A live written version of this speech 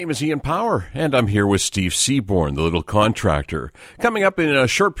My name is Ian Power, and I'm here with Steve Seaborn, the little contractor. Coming up in a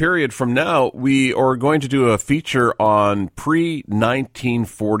short period from now, we are going to do a feature on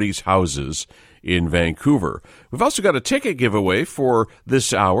pre-1940s houses in Vancouver. We've also got a ticket giveaway for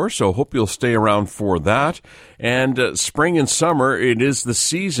this hour, so hope you'll stay around for that. And spring and summer, it is the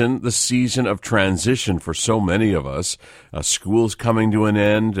season of transition for so many of us. School's coming to an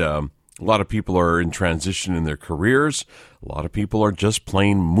end. A lot of people are in transition in their careers. A lot of people are just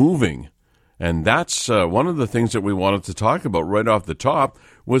plain moving. And that's one of the things that we wanted to talk about right off the top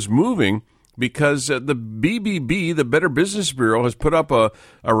was moving, because the BBB, the Better Business Bureau, has put up a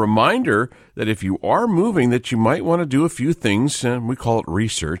reminder that if you are moving, that you might want to do a few things, and we call it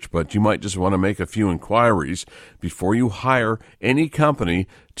research, but you might just want to make a few inquiries before you hire any company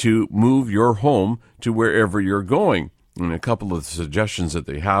to move your home to wherever you're going. And a couple of suggestions that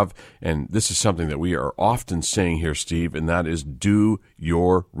they have, and this is something that we are often saying here, Steve, and that is do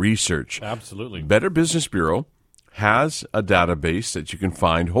your research. Absolutely. Better Business Bureau has a database that you can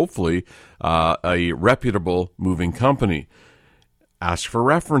find, hopefully, a reputable moving company. Ask for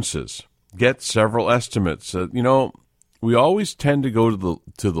references. Get several estimates. We always tend to go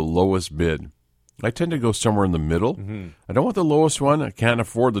to the lowest bid. I tend to go somewhere in the middle. Mm-hmm. I don't want the lowest one. I can't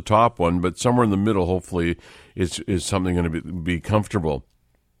afford the top one, but somewhere in the middle, hopefully, is something going to be comfortable.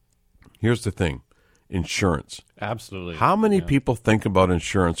 Here's the thing. Insurance. Absolutely. How many people think about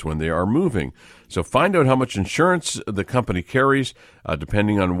insurance when they are moving? So find out how much insurance the company carries,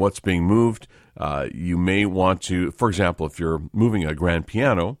 depending on what's being moved. You may want to, for example, if you're moving a grand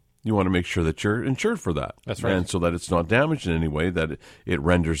piano, you want to make sure that you're insured for that. That's right. And so that it's not damaged in any way, that it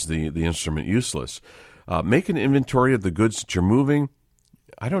renders the instrument useless. Make an inventory of the goods that you're moving.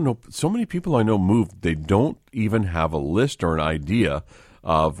 I don't know. So many people I know move, they don't even have a list or an idea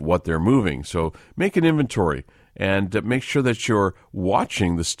of what they're moving. So make an inventory and make sure that you're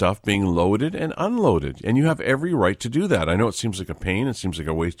watching the stuff being loaded and unloaded. And you have every right to do that. I know it seems like a pain. It seems like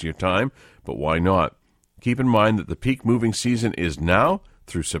a waste of your time, but why not? Keep in mind that the peak moving season is now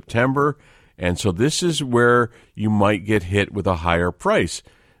through September, and so this is where you might get hit with a higher price.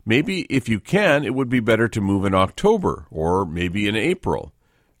 Maybe if you can, it would be better to move in October or maybe in April.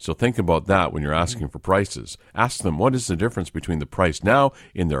 So think about that when you're asking for prices. Ask them, what is the difference between the price now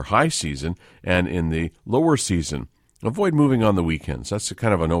in their high season and in the lower season? Avoid moving on the weekends. That's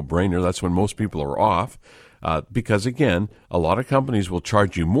kind of a no-brainer. That's when most people are off. Because, again, a lot of companies will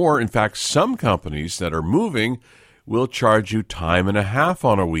charge you more. In fact, some companies that are moving will charge you time and a half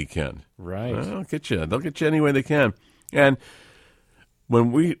on a weekend. Right. They'll get you any way they can. And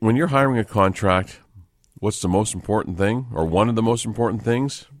when you're hiring a contract, what's the most important thing, or one of the most important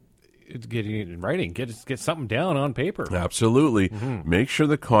things? It's getting it in writing. Get something down on paper. Absolutely. Mm-hmm. Make sure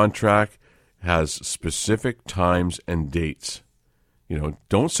the contract has specific times and dates.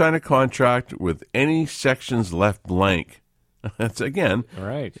 Don't sign a contract with any sections left blank. That's, again,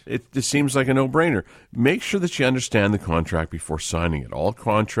 right. It just seems like a no-brainer. Make sure that you understand the contract before signing it. All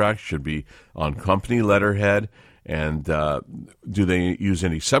contracts should be on company letterhead. And do they use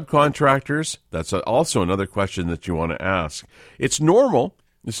any subcontractors? That's also another question that you want to ask. It's normal.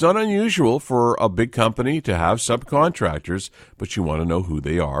 It's not unusual for a big company to have subcontractors, but you want to know who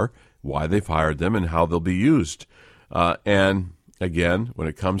they are, why they've hired them, and how they'll be used. And, again, when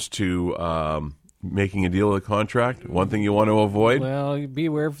it comes to making a deal with a contract, one thing you want to avoid? Well, be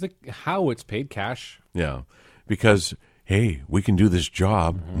aware of how it's paid cash. Yeah, because, hey, we can do this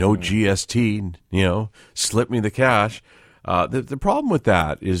job, no GST, slip me the cash. The problem with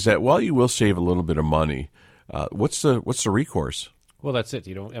that is that while you will save a little bit of money, what's the recourse? Well, that's it.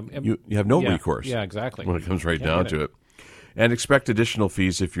 You don't. You have no recourse. Yeah, exactly. When it comes right down to it. And expect additional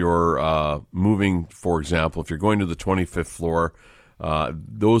fees if you're moving, for example, if you're going to the 25th floor.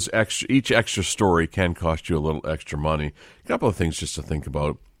 Each extra story can cost you a little extra money. A couple of things just to think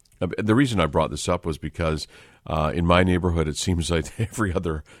about. The reason I brought this up was because in my neighborhood, it seems like every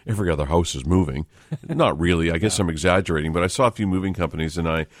other house is moving. Not really. I guess I'm exaggerating, but I saw a few moving companies, and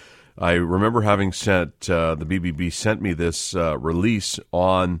I remember having sent the BBB sent me this release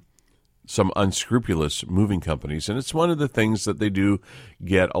on some unscrupulous moving companies, and it's one of the things that they do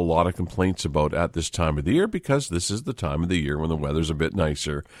get a lot of complaints about at this time of the year, because this is the time of the year when the weather's a bit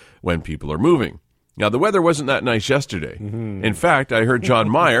nicer when people are moving. Now, the weather wasn't that nice yesterday. Mm-hmm. In fact, I heard John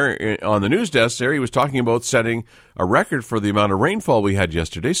Meyer on the news desk there. He was talking about setting a record for the amount of rainfall we had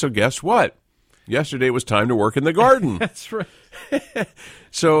yesterday. So guess what? Yesterday it was time to work in the garden. That's right.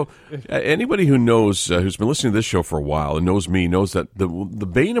 So anybody who knows, who's been listening to this show for a while and knows me, knows that the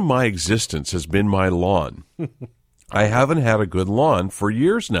bane of my existence has been my lawn. I haven't had a good lawn for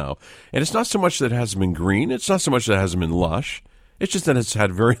years now. And it's not so much that it hasn't been green. It's not so much that it hasn't been lush. It's just that it's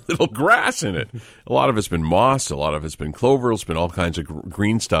had very little grass in it. A lot of it's been moss, a lot of it's been clover, it's been all kinds of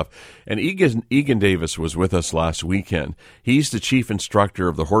green stuff. And Egan Davis was with us last weekend. He's the chief instructor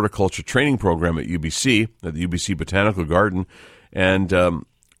of the horticulture training program at UBC, at the UBC Botanical Garden. And,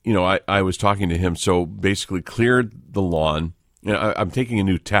 I was talking to him, so basically cleared the lawn. I'm taking a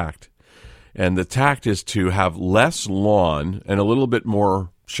new tact. And the tact is to have less lawn and a little bit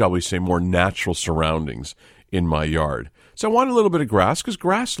more, shall we say, more natural surroundings in my yard. So I want a little bit of grass because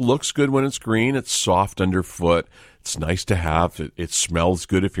grass looks good when it's green. It's soft underfoot. It's nice to have. It smells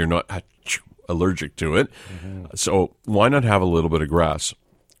good if you're not allergic to it. Mm-hmm. So why not have a little bit of grass?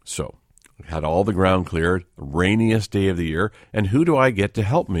 So I had all the ground cleared, rainiest day of the year. And who do I get to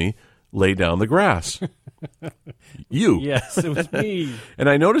help me lay down the grass? You. Yes, it was me. And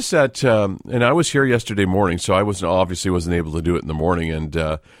I noticed that, and I was here yesterday morning, so I wasn't able to do it in the morning,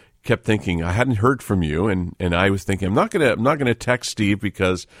 and kept thinking I hadn't heard from you, and I was thinking I'm not gonna text Steve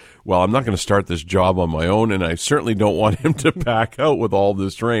because, well, I'm not gonna start this job on my own, and I certainly don't want him to back out with all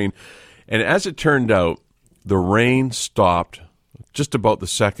this rain. And as it turned out, the rain stopped just about the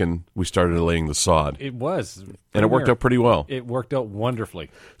second we started laying the sod. It was. And it worked out pretty well. It worked out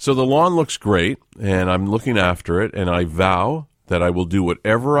wonderfully. So the lawn looks great, and I'm looking after it, and I vow that I will do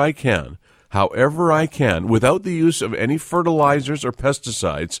whatever I can, however I can, without the use of any fertilizers or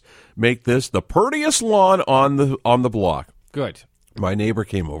pesticides, make this the prettiest lawn on the block. Good. My neighbor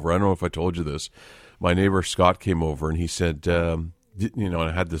came over. I don't know if I told you this. My neighbor Scott came over, and he said, and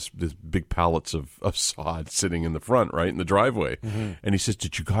I had this big pallets of sod sitting in the front, right, in the driveway. Mm-hmm. And he says,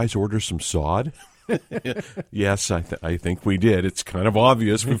 did you guys order some sod? Yes, I think we did. It's kind of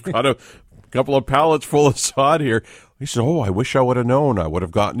obvious. We've got a couple of pallets full of sod here. He said, I wish I would have known. I would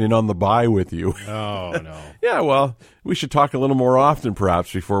have gotten in on the buy with you. Oh, no. Yeah, well, we should talk a little more often,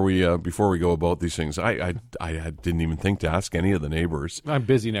 perhaps, before we go about these things. I didn't even think to ask any of the neighbors. I'm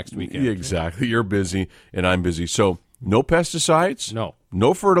busy next weekend. Yeah, exactly. You're busy, and I'm busy. So no pesticides.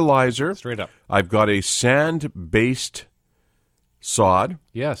 No fertilizer. Straight up. I've got a sand-based sod.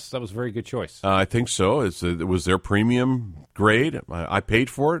 Yes, that was a very good choice. I think so. It was their premium grade. I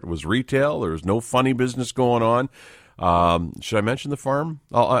paid for it. It was retail. There was no funny business going on. Should I mention the farm?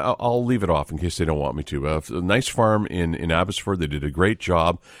 I'll leave it off in case they don't want me to. A nice farm in Abbotsford. They did a great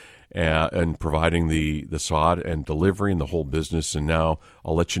job in providing the sod and delivering the whole business. And now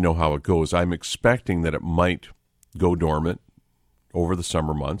I'll let you know how it goes. I'm expecting that it might go dormant over the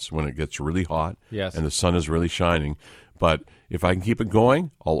summer months when it gets really hot. Yes. And the sun is really shining. But if I can keep it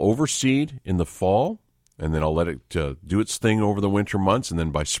going, I'll overseed in the fall, and then I'll let it do its thing over the winter months, and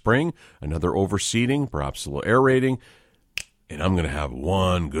then by spring, another overseeding, perhaps a little aerating, and I'm going to have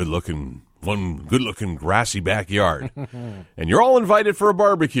one good-looking grassy backyard. And you're all invited for a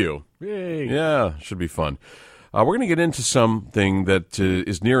barbecue. Yay. Yeah, should be fun. We're going to get into something that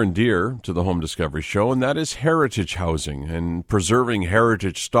is near and dear to the Home Discovery Show, and that is heritage housing and preserving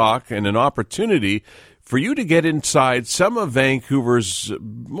heritage stock, and an opportunity for you to get inside some of Vancouver's,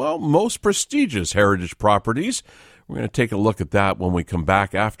 most prestigious heritage properties. We're going to take a look at that when we come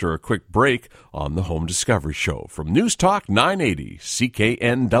back after a quick break on the Home Discovery Show from News Talk 980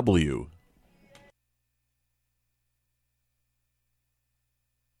 CKNW.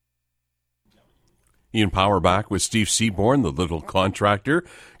 Ian Power back with Steve Seaborn, the little contractor,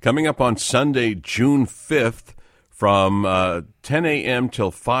 coming up on Sunday, June 5th from 10 a.m.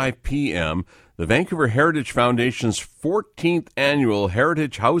 till 5 p.m., the Vancouver Heritage Foundation's 14th annual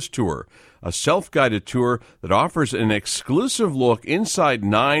Heritage House Tour, a self-guided tour that offers an exclusive look inside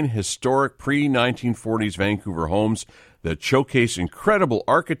 9 historic pre-1940s Vancouver homes that showcase incredible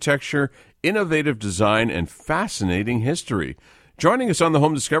architecture, innovative design, and fascinating history. Joining us on the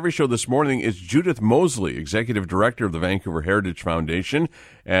Home Discovery Show this morning is Judith Mosley, Executive Director of the Vancouver Heritage Foundation,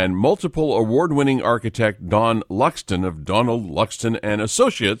 and multiple award-winning architect Don Luxton of Donald Luxton and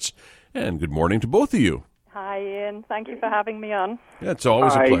Associates. And good morning to both of you. Hi, Ian. Thank you for having me on. Yeah, it's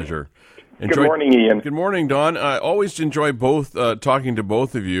always a pleasure. Good morning, Ian. Good morning, Don. I always enjoy talking to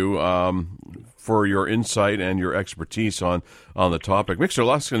both of you for your insight and your expertise on the topic. Mr.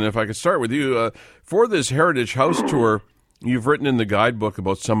 Luxton, if I could start with you. For this Heritage House Tour, you've written in the guidebook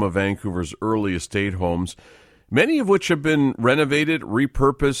about some of Vancouver's early estate homes, many of which have been renovated,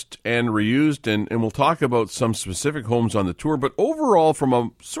 repurposed, and reused, and we'll talk about some specific homes on the tour, but overall, from a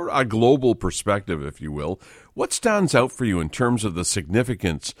sort of a global perspective, if you will, what stands out for you in terms of the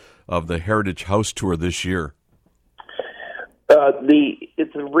significance of the Heritage House Tour this year?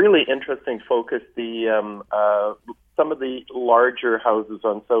 It's a really interesting focus. Some of the larger houses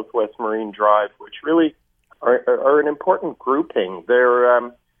on Southwest Marine Drive, which really are an important grouping.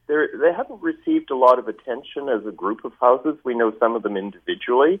 They're they haven't received a lot of attention as a group of houses. We know some of them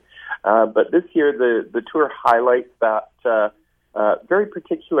individually, but this year the tour highlights that very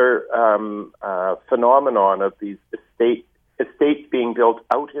particular phenomenon of these estates being built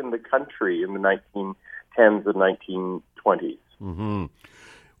out in the country in the 1910s and 1920s. Mm-hmm.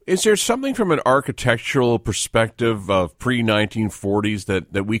 Is there something from an architectural perspective of pre-1940s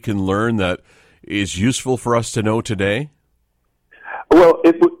that we can learn that is useful for us to know today? Well,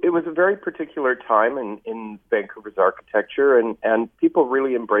 it was a very particular time in Vancouver's architecture, and people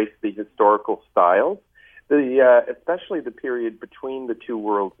really embraced the historical styles, especially the period between the two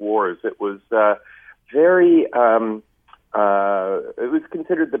world wars. It was it was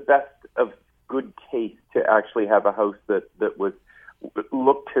considered the best of good taste to actually have a house that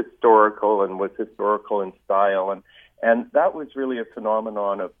looked historical and was historical in style, and that was really a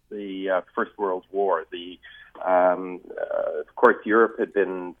phenomenon of the First World War. Of course, Europe had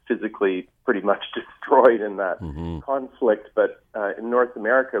been physically pretty much destroyed in that conflict, but in North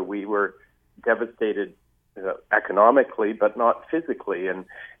America we were devastated economically, but not physically, and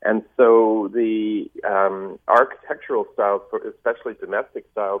so the architectural styles, especially domestic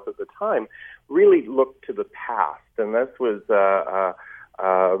styles at the time, really looked to the past, and this was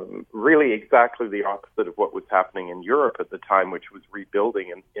really exactly the opposite of what was happening in Europe at the time, which was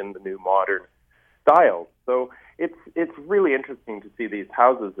rebuilding in the new modern styles. So it's really interesting to see these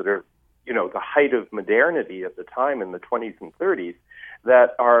houses that are, the height of modernity at the time in the 20s and 30s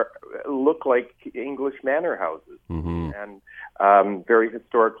that look like English manor houses and very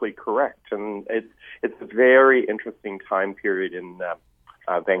historically correct. And it's a very interesting time period in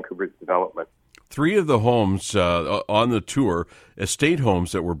Vancouver's development. 3 of the homes on the tour, estate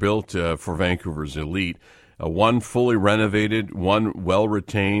homes that were built for Vancouver's elite, one fully renovated, one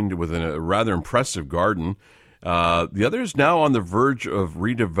well-retained with a rather impressive garden. The other is now on the verge of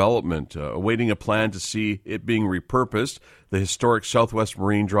redevelopment, awaiting a plan to see it being repurposed. The historic Southwest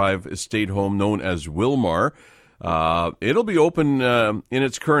Marine Drive estate home known as Wilmar. It'll be open in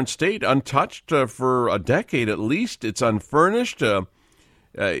its current state, untouched for a decade at least. It's unfurnished.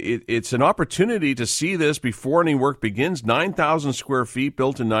 It's an opportunity to see this before any work begins. 9,000 square feet,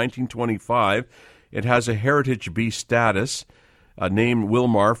 built in 1925. It has a Heritage B status, named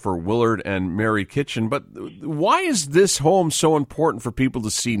Wilmar for Willard and Mary Kitchen. But why is this home so important for people to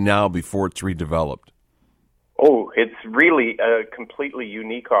see now before it's redeveloped? Oh, it's really a completely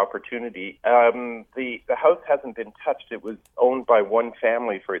unique opportunity. The house hasn't been touched. It was owned by one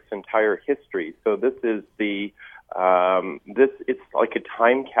family for its entire history. So this is it's like a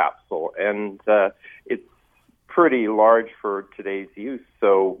time capsule, and it's pretty large for today's use.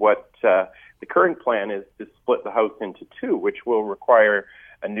 So what the current plan is to split the house into 2, which will require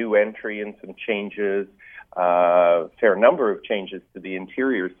a new entry and some changes, a fair number of changes to the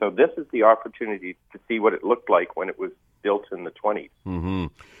interior. So this is the opportunity to see what it looked like when it was built in the 20s. Mm-hmm.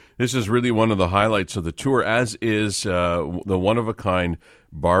 This is really one of the highlights of the tour, as is the one-of-a-kind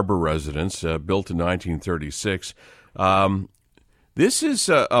Barber residence, built in 1936. This is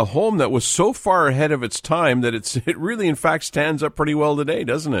a home that was so far ahead of its time that it really, in fact, stands up pretty well today,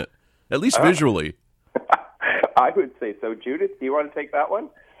 doesn't it? At least visually. I would say so. Judith, do you want to take that one?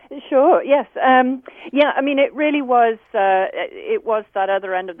 Sure, yes. It really was, it was that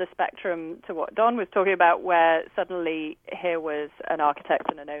other end of the spectrum to what Don was talking about, where suddenly here was an architect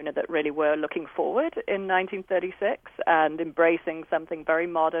and an owner that really were looking forward in 1936 and embracing something very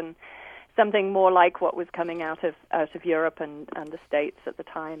modern, something more like what was coming out of Europe and the States at the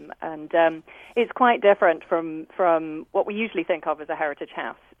time. And it's quite different from what we usually think of as a heritage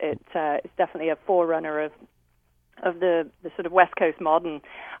house. It's definitely a forerunner of the sort of West Coast modern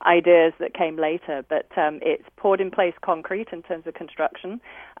ideas that came later, but it's poured-in-place concrete in terms of construction,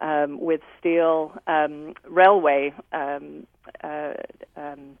 with steel railway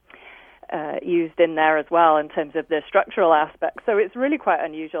used in there as well in terms of the structural aspects. So it's really quite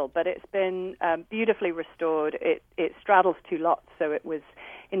unusual, but it's been beautifully restored. It straddles 2 lots, so it was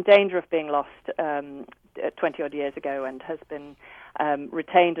in danger of being lost 20-odd years ago and has been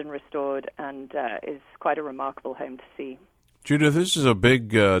retained and restored, and is quite a remarkable home to see. Judith, this is a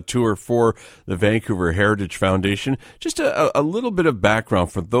big tour for the Vancouver Heritage Foundation. Just a little bit of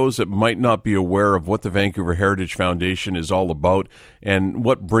background for those that might not be aware of what the Vancouver Heritage Foundation is all about and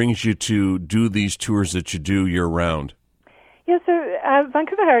what brings you to do these tours that you do year-round. Yeah, so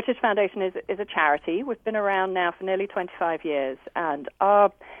Vancouver Heritage Foundation is a charity. We've been around now for nearly 25 years, and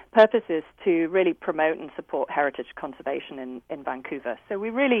our purpose is to really promote and support heritage conservation in Vancouver. So we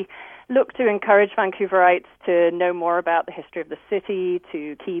really look to encourage Vancouverites to know more about the history of the city,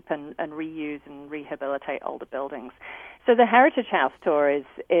 to keep and reuse and rehabilitate older buildings. So the Heritage House Tour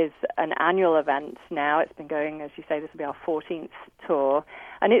is an annual event now. It's been going, as you say, this will be our 14th tour.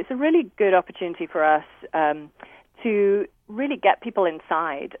 And it's a really good opportunity for us to really get people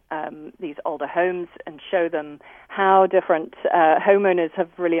inside these older homes and show them how different homeowners have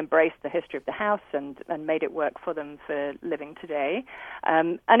really embraced the history of the house and made it work for them for living today.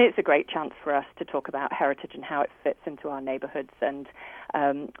 And it's a great chance for us to talk about heritage and how it fits into our neighborhoods. And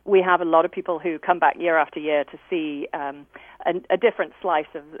we have a lot of people who come back year after year to see a different slice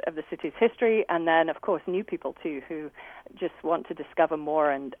of the city's history, and then, of course, new people, too, who just want to discover more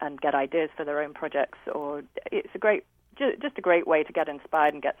and get ideas for their own projects. Or it's just a great way to get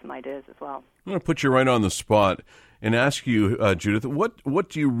inspired and get some ideas as well. I'm going to put you right on the spot and ask you, Judith, what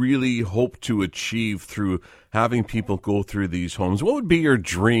do you really hope to achieve through having people go through these homes? What would be your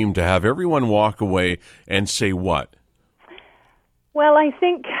dream to have everyone walk away and say what? Well, I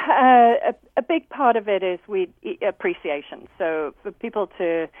think a big part of it is appreciation. So for people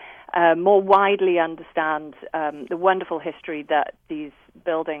to more widely understand the wonderful history that these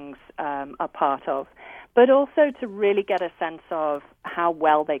buildings are part of, but also to really get a sense of how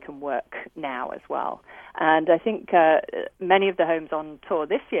well they can work now as well. And I think many of the homes on tour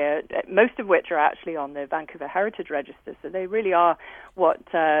this year, most of which are actually on the Vancouver Heritage Register, so they really are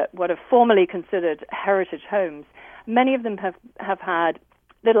what are formerly considered heritage homes. Many of them have had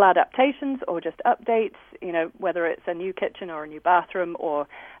little adaptations or just updates, whether it's a new kitchen or a new bathroom or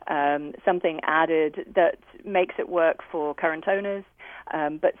something added that makes it work for current owners,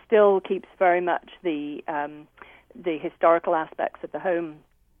 but still keeps very much the historical aspects of the home.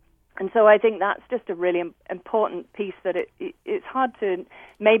 And so I think that's just a really important piece that it's hard to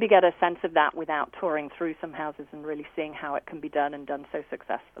maybe get a sense of that without touring through some houses and really seeing how it can be done and done so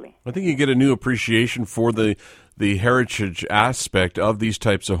successfully. I think you get a new appreciation for the heritage aspect of these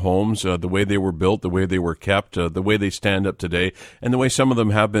types of homes, the way they were built, the way they were kept, the way they stand up today, and the way some of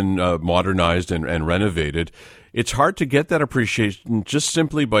them have been modernized and renovated. It's hard to get that appreciation just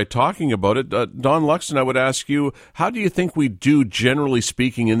simply by talking about it. Don Luxton, I would ask you, how do you think we do, generally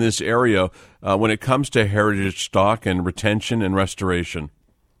speaking, in this area when it comes to heritage stock and retention and restoration?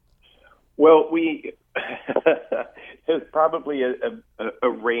 Well, there's probably a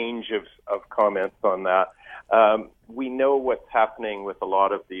range of comments on that. We know what's happening with a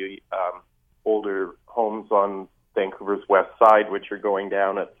lot of the older homes on Vancouver's west side, which are going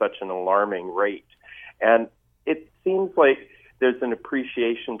down at such an alarming rate. And it seems like there's an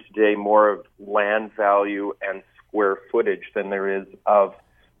appreciation today more of land value and square footage than there is of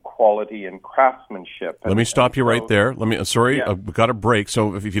quality and craftsmanship. Let me stop you right there. I've got a break.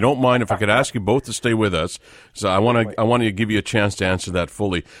 So if you don't mind, if I could ask you both to stay with us, so I want to give you a chance to answer that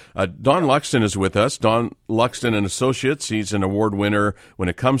fully. Don Luxton is with us. Don Luxton and Associates. He's an award winner when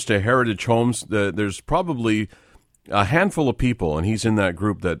it comes to heritage homes. There's probably a handful of people, and he's in that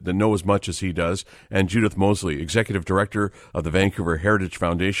group that know as much as he does, and Judith Mosley, Executive Director of the Vancouver Heritage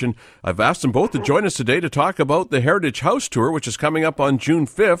Foundation. I've asked them both to join us today to talk about the Heritage House Tour, which is coming up on June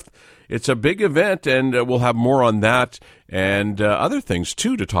 5th. It's a big event, and we'll have more on that and other things,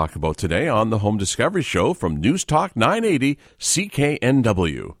 too, to talk about today on the Home Discovery Show from News Talk 980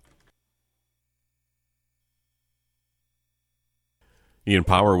 CKNW. Ian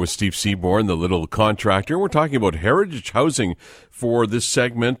Power with Steve Seaborn, the little contractor. We're talking about heritage housing for this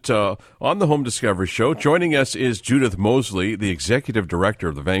segment on the Home Discovery Show. Joining us is Judith Mosley, the Executive Director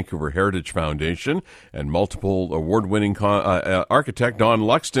of the Vancouver Heritage Foundation, and multiple award-winning architect Don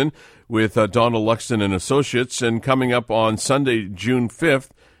Luxton with Donald Luxton and Associates. And coming up on Sunday, June 5th,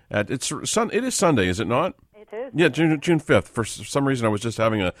 it is Sunday, is it not? It is. Yeah, June 5th. For some reason, I was just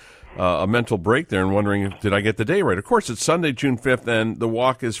having a mental break there and wondering, did I get the day right? Of course, it's Sunday, June 5th, and the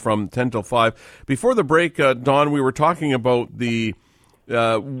walk is from 10 till 5. Before the break, Don, we were talking about the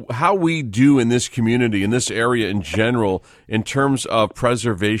how we do in this community, in this area in general, in terms of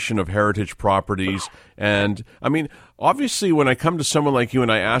preservation of heritage properties. And, I mean, obviously, when I come to someone like you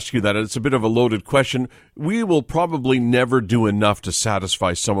and I ask you that, it's a bit of a loaded question. We will probably never do enough to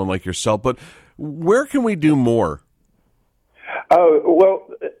satisfy someone like yourself, but where can we do more? Well,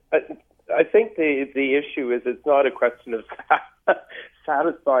 I think the issue is it's not a question of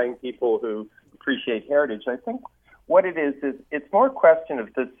satisfying people who appreciate heritage. I think what it is it's more a question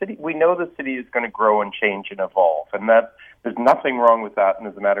of the city. We know the city is going to grow and change and evolve, and that there's nothing wrong with that. And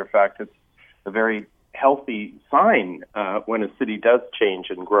as a matter of fact, it's a very healthy sign when a city does change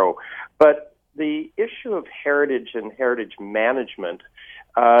and grow. But the issue of heritage and heritage management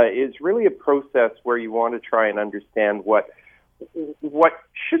is really a process where you want to try and understand what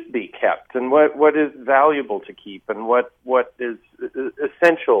should be kept and what is valuable to keep and what is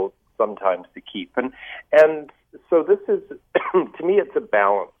essential sometimes to keep. And so this is, to me, it's a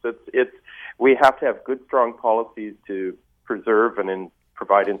balance. It's we have to have good, strong policies to preserve and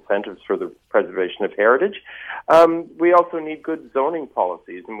provide incentives for the preservation of heritage. We also need good zoning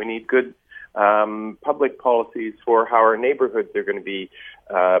policies, and we need good public policies for how our neighborhoods are going to be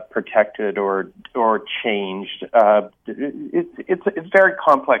protected or changed. It's a very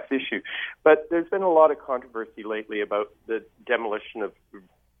complex issue, but there's been a lot of controversy lately about the demolition of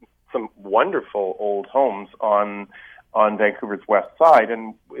some wonderful old homes on Vancouver's west side,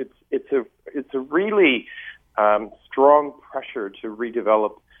 and it's a really strong pressure to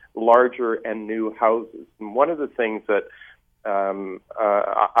redevelop larger and new houses. And one of the things that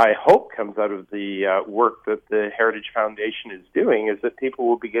I hope comes out of the work that the Heritage Foundation is doing is that people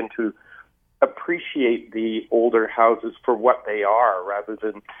will begin to appreciate the older houses for what they are, rather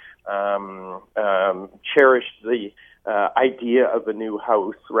than cherish the idea of a new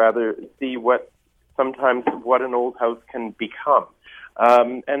house, rather see sometimes what an old house can become.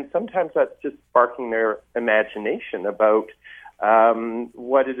 And sometimes that's just sparking their imagination about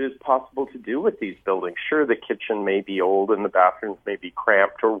what it is possible to do with these buildings. Sure, the kitchen may be old and the bathrooms may be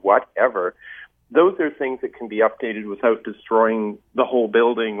cramped or whatever. Those are things that can be updated without destroying the whole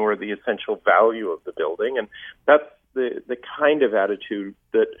building or the essential value of the building. And that's the kind of attitude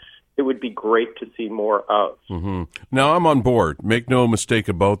that it would be great to see more of. Mm-hmm. Now, I'm on board. Make no mistake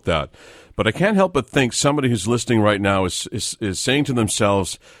about that. But I can't help but think somebody who's listening right now is saying to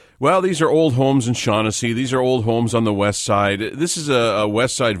themselves, well, these are old homes in Shaughnessy. These are old homes on the west side. This is a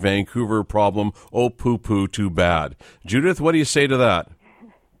west side Vancouver problem. Oh, poo-poo, too bad. Judith, what do you say to that?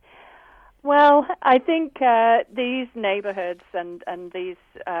 Well, I think these neighborhoods and these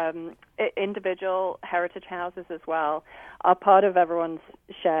individual heritage houses as well are part of everyone's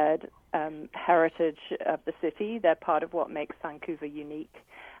shared heritage of the city. They're part of what makes Vancouver unique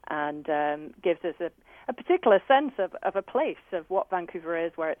and gives us a particular sense of a place, of what Vancouver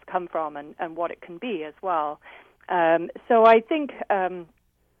is, where it's come from, and what it can be as well. So I think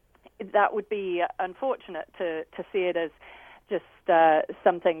that would be unfortunate to see it as just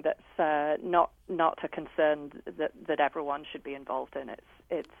something that's not a concern that everyone should be involved in.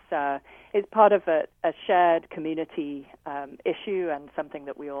 It's part of a shared community issue and something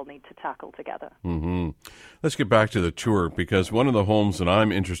that we all need to tackle together. Mm-hmm. Let's get back to the tour, because one of the homes that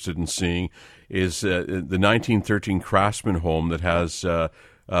I'm interested in seeing is the 1913 Craftsman home that has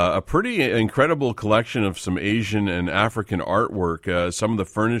a pretty incredible collection of some Asian and African artwork, some of the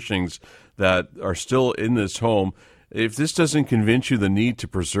furnishings that are still in this home. If this doesn't convince you the need to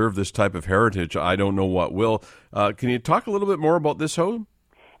preserve this type of heritage, I don't know what will. Can you talk a little bit more about this home?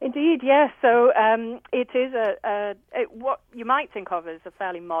 Indeed, yes. So it is what you might think of as a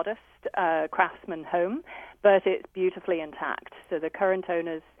fairly modest craftsman home, but it's beautifully intact. So the current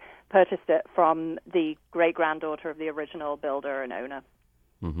owners purchased it from the great-granddaughter of the original builder and owner.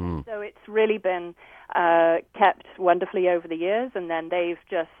 Mm-hmm. So it's really been kept wonderfully over the years, and then they've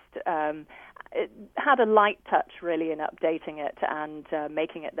just had a light touch, really, in updating it and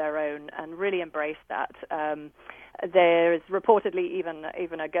making it their own, and really embraced that. There's reportedly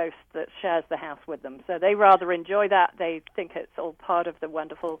even a ghost that shares the house with them. So they rather enjoy that. They think it's all part of the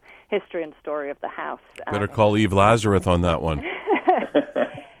wonderful history and story of the house. Better call Eve Lazarus on that one.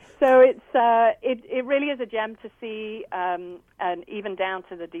 So it really is a gem to see, and even down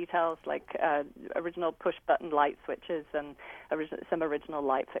to the details like original push-button light switches and some original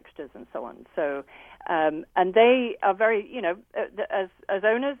light fixtures and so on. So, and they are very, as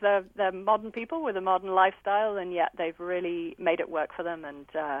owners, they're modern people with a modern lifestyle, and yet they've really made it work for them, and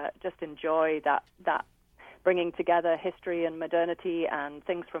just enjoy that bringing together history and modernity and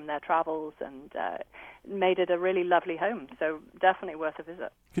things from their travels, and made it a really lovely home. So definitely worth a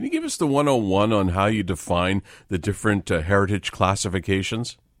visit. Can you give us the 101 on how you define the different heritage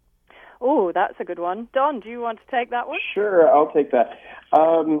classifications? Oh, that's a good one. Don, do you want to take that one? Sure, I'll take that.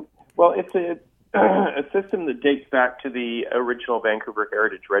 Well, it's a system that dates back to the original Vancouver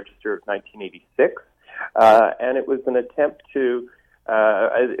Heritage Register of 1986, and it was an attempt to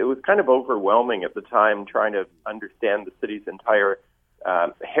it was kind of overwhelming at the time, trying to understand the city's entire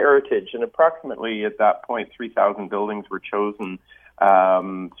heritage. And approximately at that point, 3,000 buildings were chosen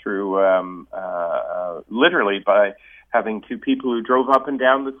through literally by having two people who drove up and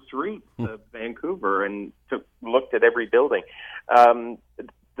down the streets of Vancouver and looked at every building.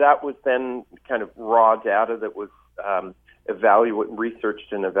 That was then kind of raw data that was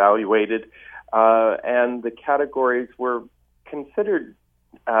researched and evaluated, and the categories were considered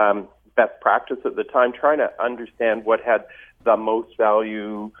best practice at the time, trying to understand what had the most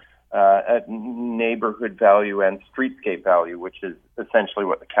value, neighborhood value and streetscape value, which is essentially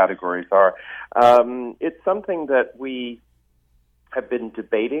what the categories are. It's something that we have been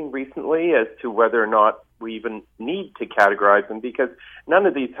debating recently as to whether or not we even need to categorize them, because none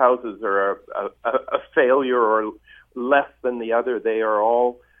of these houses are a failure or less than the other. They are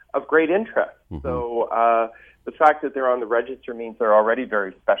all of great interest. Mm-hmm. So the fact that they're on the register means they're already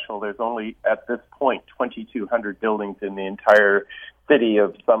very special. There's only, at this point, 2,200 buildings in the entire city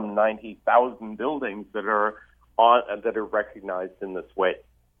of some 90,000 buildings that are recognized in this way.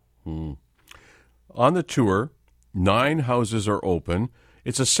 On the tour, 9 houses are open.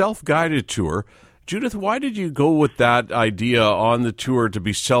 It's a self-guided tour. Judith, why did you go with that idea on the tour to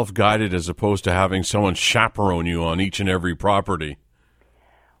be self-guided as opposed to having someone chaperone you on each and every property?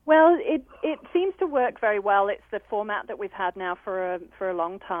 Well, it seems to work very well. It's the format that we've had now for a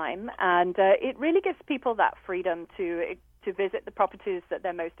long time, and it really gives people that freedom to visit the properties that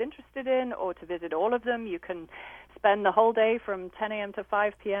they're most interested in, or to visit all of them. You can spend the whole day from 10 a.m. to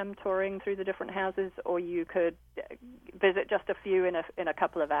 5 p.m. touring through the different houses, or you could visit just a few in a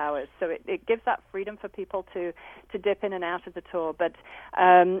couple of hours. So it gives that freedom for people to dip in and out of the tour. But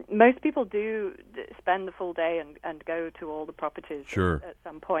most people do spend the full day and go to all the properties at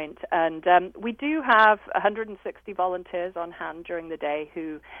some point. And we do have 160 volunteers on hand during the day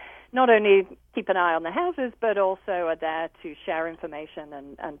who not only keep an eye on the houses, but also are there to share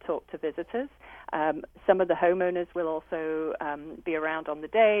information and talk to visitors. Some of the homeowners will also be around on the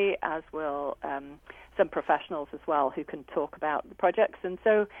day, as will some professionals as well who can talk about the projects. And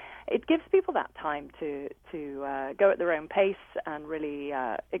so it gives people that time to go at their own pace and really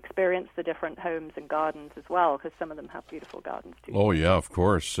experience the different homes and gardens as well, because some of them have beautiful gardens too. Oh, yeah, of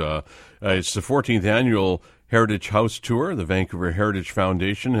course. It's the 14th annual Heritage House Tour. The Vancouver Heritage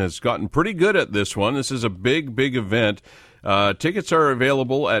Foundation has gotten pretty good at this one. This is a big, big event. Tickets are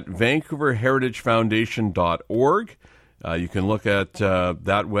available at vancouverheritagefoundation.org. You can look at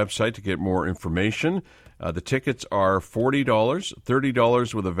that website to get more information. The tickets are $40,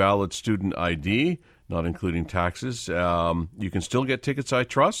 $30 with a valid student ID, not including taxes. You can still get tickets, I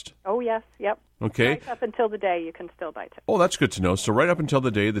trust? Oh, yes, yep. Okay. Right up until the day, you can still buy tickets. Oh, that's good to know. So right up until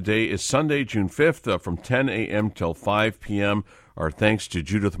the day is Sunday, June 5th, from 10 a.m. till 5 p.m. Our thanks to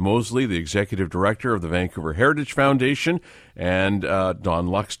Judith Mosley, the Executive Director of the Vancouver Heritage Foundation, and Don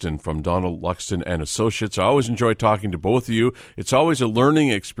Luxton from Donald Luxton and Associates. I always enjoy talking to both of you. It's always a learning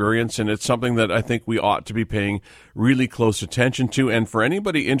experience, and it's something that I think we ought to be paying really close attention to. And for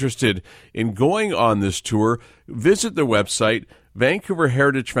anybody interested in going on this tour, visit the website,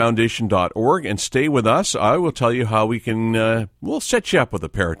 vancouverheritagefoundation.org, and stay with us. I will tell you how we can, we'll set you up with a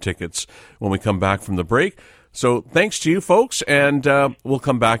pair of tickets when we come back from the break. So thanks to you folks, and we'll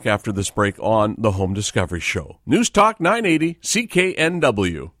come back after this break on the Home Discovery Show. News Talk 980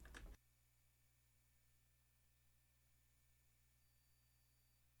 CKNW.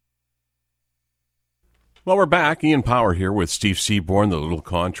 Well, we're back. Ian Power here with Steve Seaborn, the little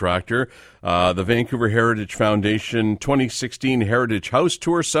contractor. The Vancouver Heritage Foundation 2016 Heritage House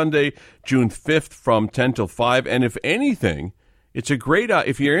Tour, Sunday, June 5th from 10 till 5. And if anything, it's a great,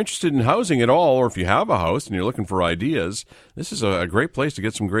 if you're interested in housing at all, or if you have a house and you're looking for ideas, this is a great place to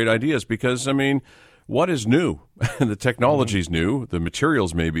get some great ideas because, I mean, what is new? The technology's new, the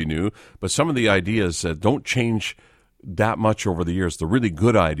materials may be new, but some of the ideas don't change that much over the years. The really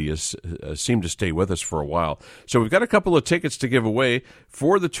good ideas seem to stay with us for a while. So we've got a couple of tickets to give away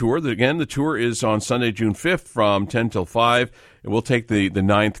for the tour. Again, the tour is on Sunday, June 5th from 10 till 5. And we'll take the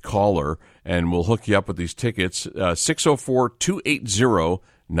ninth caller, and we'll hook you up with these tickets. 604-280-9898,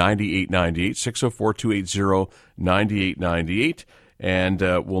 604-280-9898. And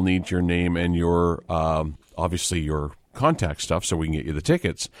we'll need your name and your, obviously, your contact stuff so we can get you the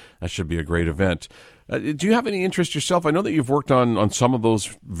tickets. That should be a great event. Do you have any interest yourself? I know that you've worked on some of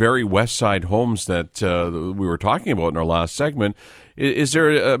those very west side homes that we were talking about in our last segment. Is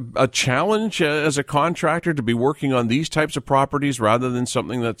there a challenge as a contractor to be working on these types of properties rather than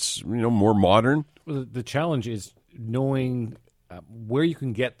something that's more modern? Well, the challenge is knowing where you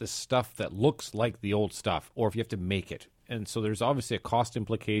can get the stuff that looks like the old stuff, or if you have to make it. And so there's obviously a cost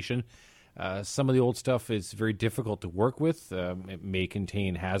implication. Some of the old stuff is very difficult to work with. It may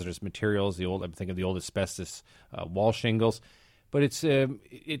contain hazardous materials. I'm thinking of the old asbestos wall shingles, but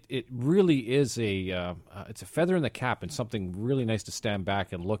it really is it's a feather in the cap and something really nice to stand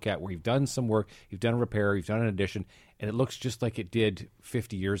back and look at where you've done some work, you've done a repair, you've done an addition, and it looks just like it did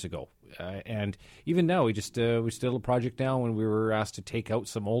 50 years ago. And even now, we did a project now when we were asked to take out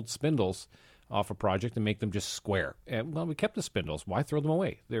some old spindles off a project and make them just square. And well, we kept the spindles. Why throw them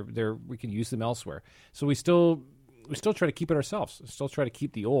away? We can use them elsewhere. So we still try to keep it ourselves. We still try to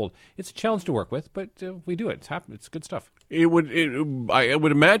keep the old. It's a challenge to work with, but we do it. It's good stuff. I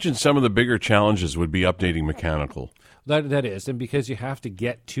would imagine some of the bigger challenges would be updating mechanical. That is, and because you have to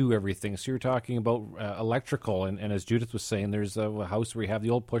get to everything. So you're talking about electrical, and as Judith was saying, there's a house where you have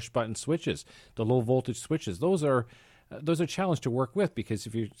the old push-button switches, the low-voltage switches. Those are a challenge to work with, because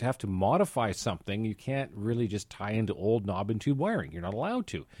if you have to modify something, you can't really just tie into old knob and tube wiring. You're not allowed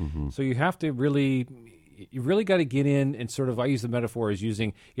to. Mm-hmm. So you have to really got to get in and sort of, I use the metaphor as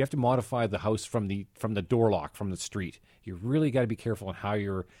you have to modify the house from the door lock from the street. You really got to be careful on how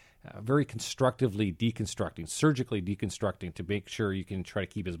you're very constructively deconstructing, surgically deconstructing, to make sure you can try to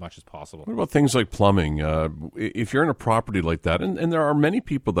keep as much as possible. What about things like plumbing? If you're in a property like that, and there are many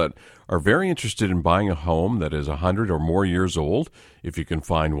people that are very interested in buying a home that is 100 or more years old, if you can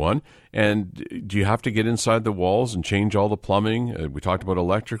find one, and do you have to get inside the walls and change all the plumbing? We talked about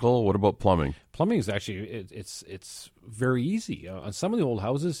electrical. What about plumbing? Plumbing is actually, it's very easy. On some of the old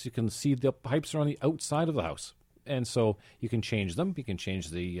houses, you can see the pipes are on the outside of the house. And so you can change them. You can change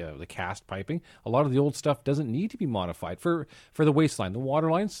the cast piping. A lot of the old stuff doesn't need to be modified. For the waistline, the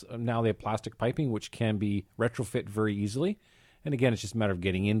water lines, now they have plastic piping, which can be retrofit very easily. And again, it's just a matter of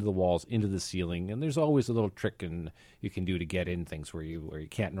getting into the walls, into the ceiling. And there's always a little trick you can do to get in things where you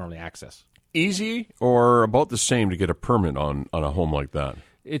can't normally access. Easy or about the same to get a permit on a home like that?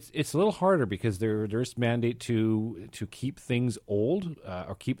 It's a little harder because there's mandate to keep things old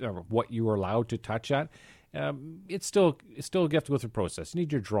or keep what you are allowed to touch at. It's still you have to go through the process. You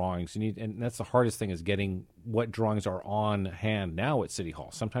need your drawings. And that's the hardest thing, is getting what drawings are on hand now at City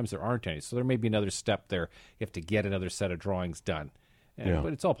Hall. Sometimes there aren't any, so there may be another step there. You have to get another set of drawings done.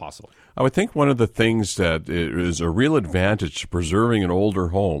 But it's all possible. I would think one of the things that is a real advantage to preserving an older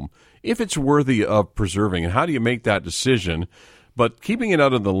home, if it's worthy of preserving, and how do you make that decision? But keeping it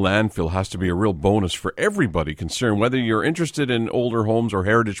out of the landfill has to be a real bonus for everybody concerned, whether you're interested in older homes or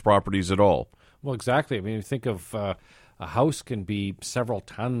heritage properties at all. Well, exactly. I mean, you think of a house can be several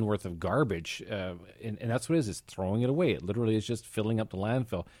ton worth of garbage, and that's what it is. It's throwing it away. It literally is just filling up the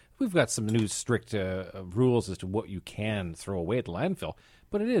landfill. We've got some new strict rules as to what you can throw away at the landfill,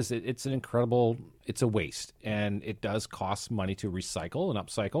 but it's an incredible, it's a waste, and it does cost money to recycle and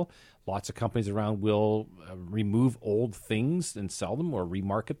upcycle. Lots of companies around will remove old things and sell them or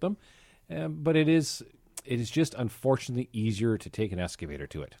remarket them, but it is just unfortunately easier to take an excavator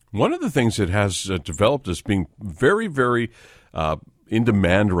to it. One of the things that has developed as being very, very in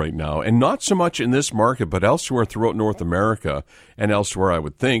demand right now, and not so much in this market, but elsewhere throughout North America and elsewhere, I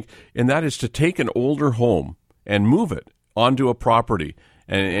would think, and that is to take an older home and move it onto a property.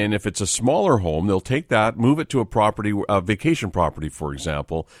 And if it's a smaller home, they'll take that, move it to a property, a vacation property, for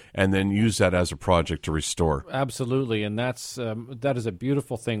example, and then use that as a project to restore. Absolutely, and that is a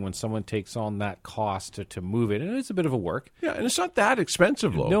beautiful thing when someone takes on that cost to move it, and it's a bit of a work. Yeah, and it's not that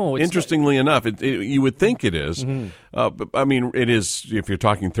expensive, though. No, it's interestingly enough, you would think it is. Mm-hmm. But I mean, it is. If you're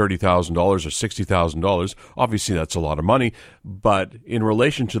talking $30,000 or $60,000, obviously that's a lot of money. But in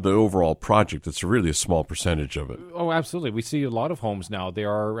relation to the overall project, it's really a small percentage of it. Oh, absolutely. We see a lot of homes now. They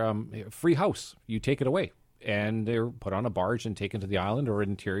are free house. You take it away, and they're put on a barge and taken to the island or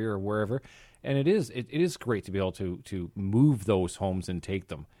interior or wherever. And it is great to be able to move those homes and take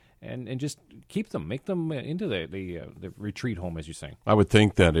them and just keep them, make them into the retreat home, as you're saying. I would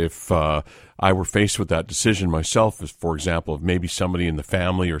think that if I were faced with that decision myself, for example, if maybe somebody in the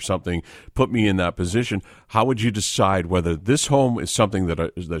family or something put me in that position, how would you decide whether this home is something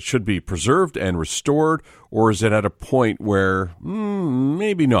that should be preserved and restored, or is it at a point where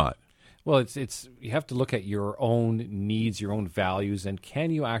maybe not? Well, it's you have to look at your own needs, your own values, and can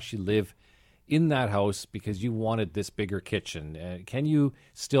you actually live in that house because you wanted this bigger kitchen? Can you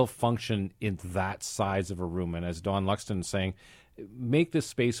still function in that size of a room? And as Don Luxton is saying, make this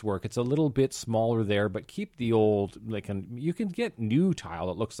space work. It's a little bit smaller there, but keep the old. You can get new tile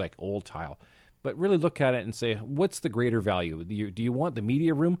that looks like old tile, but really look at it and say, what's the greater value? Do you want the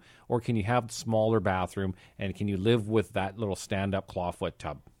media room, or can you have the smaller bathroom, and can you live with that little stand-up clawfoot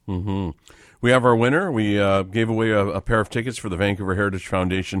tub? Mm-hmm. We have our winner. We gave away a pair of tickets for the Vancouver Heritage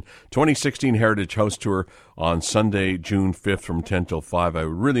Foundation 2016 Heritage House Tour on Sunday, June 5th from 10 till 5. I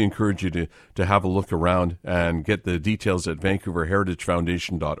would really encourage you to have a look around and get the details at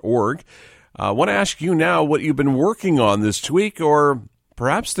vancouverheritagefoundation.org. I want to ask you now what you've been working on this week, or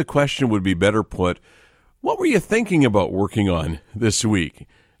perhaps the question would be better put, what were you thinking about working on this week?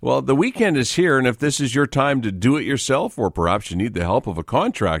 Well, the weekend is here, and if this is your time to do it yourself, or perhaps you need the help of a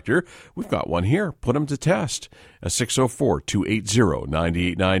contractor, we've got one here. Put them to test.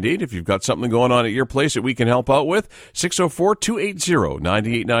 604-280-9898. If you've got something going on at your place that we can help out with,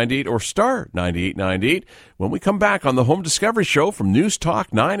 604-280-9898 or star 9898. When we come back on the Home Discovery Show from News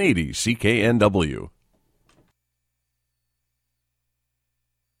Talk 980 CKNW.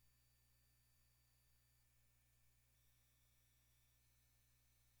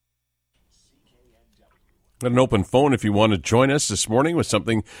 An open phone if you want to join us this morning with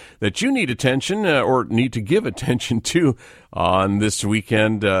something that you need attention or need to give attention to on this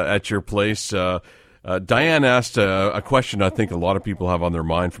weekend at your place. Diane asked a question I think a lot of people have on their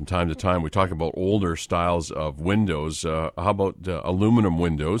mind from time to time. We talk about older styles of windows. How about aluminum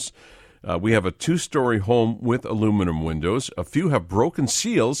windows? We have a 2-story home with aluminum windows. A few have broken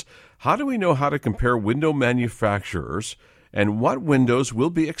seals. How do we know how to compare window manufacturers and what windows will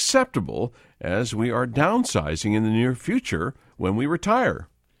be acceptable as we are downsizing in the near future when we retire?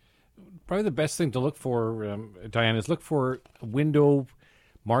 Probably the best thing to look for, Diane, is look for window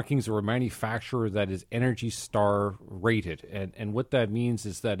markings or a manufacturer that is Energy Star rated. And what that means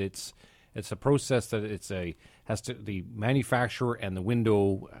is that it's a process that the manufacturer and the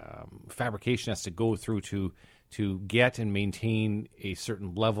window fabrication has to go through to get and maintain a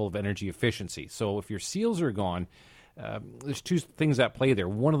certain level of energy efficiency. So if your seals are gone, there's two things at play there.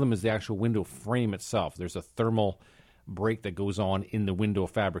 One of them is the actual window frame itself. There's a thermal break that goes on in the window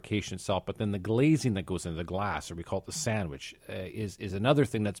fabrication itself, but then the glazing that goes into the glass, or we call it the sandwich, is another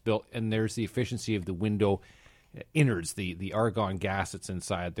thing that's built, and there's the efficiency of the window innards, the argon gas that's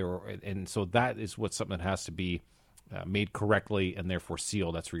inside there, and so that is something that has to be made correctly and therefore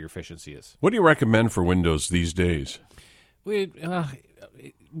sealed. That's where your efficiency is. What do you recommend for windows these days?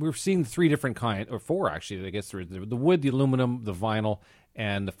 We're seeing 3 different kinds, or 4 actually. I guess the wood, the aluminum, the vinyl,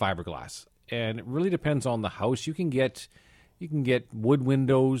 and the fiberglass. And it really depends on the house. You can get wood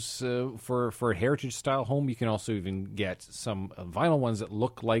windows for a heritage style home. You can also even get some vinyl ones that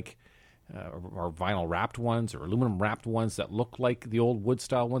look like, or vinyl wrapped ones, or aluminum wrapped ones that look like the old wood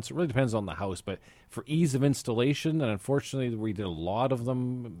style ones. It really depends on the house. But for ease of installation, and unfortunately we did a lot of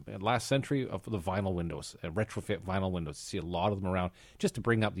them last century of the vinyl windows, retrofit vinyl windows. You see a lot of them around just to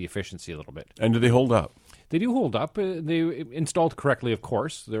bring up the efficiency a little bit. And do they hold up? They do hold up. They installed correctly, of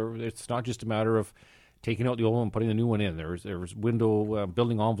course. It's not just a matter of taking out the old one and putting a new one in. There's window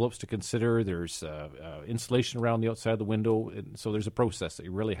building envelopes to consider. There's insulation around the outside of the window. And so there's a process that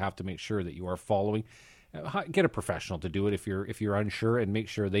you really have to make sure that you are following. Get a professional to do it if you're unsure, and make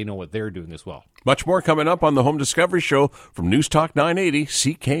sure they know what they're doing as well. Much more coming up on the Home Discovery Show from News Talk 980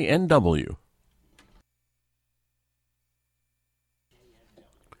 CKNW.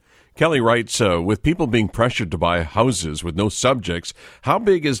 Kelly writes, with people being pressured to buy houses with no subjects, how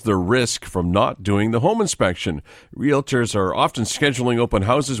big is the risk from not doing the home inspection? Realtors are often scheduling open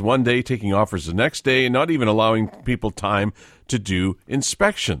houses one day, taking offers the next day, and not even allowing people time to do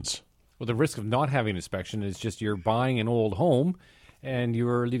inspections. Well, the risk of not having an inspection is just you're buying an old home and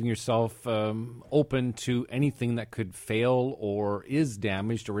you're leaving yourself open to anything that could fail or is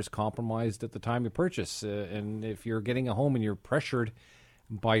damaged or is compromised at the time you purchase. And if you're getting a home and you're pressured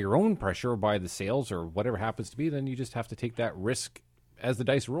by your own pressure or by the sales or whatever happens to be, then you just have to take that risk as the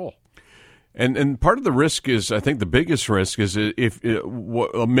dice roll. And part of the risk is, I think the biggest risk is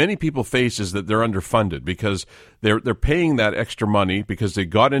what many people face is that they're underfunded because they're paying that extra money because they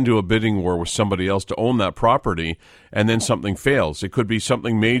got into a bidding war with somebody else to own that property, and then something fails. It could be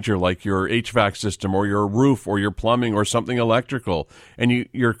something major like your HVAC system or your roof or your plumbing or something electrical, and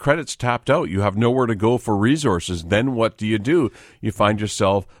your credit's tapped out. You have nowhere to go for resources. Then what do? You find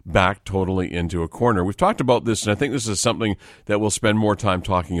yourself back totally into a corner. We've talked about this, and I think this is something that we'll spend more time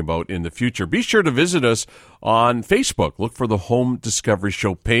talking about in the future. Be sure to visit us on Facebook. Look for the Home Discovery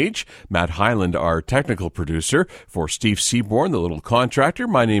Show page. Matt Hyland, our technical producer. For Steve Seaborn, the little contractor,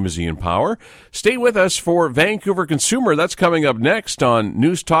 my name is Ian Power. Stay with us for Vancouver Consumer. That's coming up next on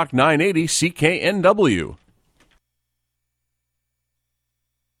News Talk 980 CKNW.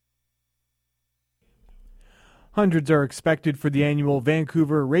 Hundreds are expected for the annual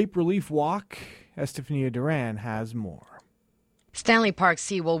Vancouver Rape Relief Walk. Estefania Duran has more. Stanley Park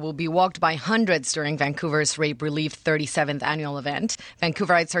Seawall will be walked by hundreds during Vancouver's Rape Relief 37th annual event.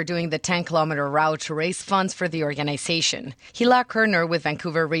 Vancouverites are doing the 10-kilometer route to raise funds for the organization. Hila Kerner with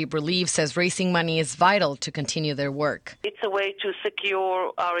Vancouver Rape Relief says raising money is vital to continue their work. It's a way to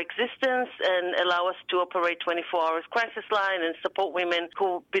secure our existence and allow us to operate 24-hour crisis line and support women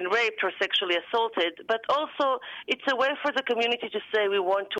who've been raped or sexually assaulted. But also, it's a way for the community to say we want to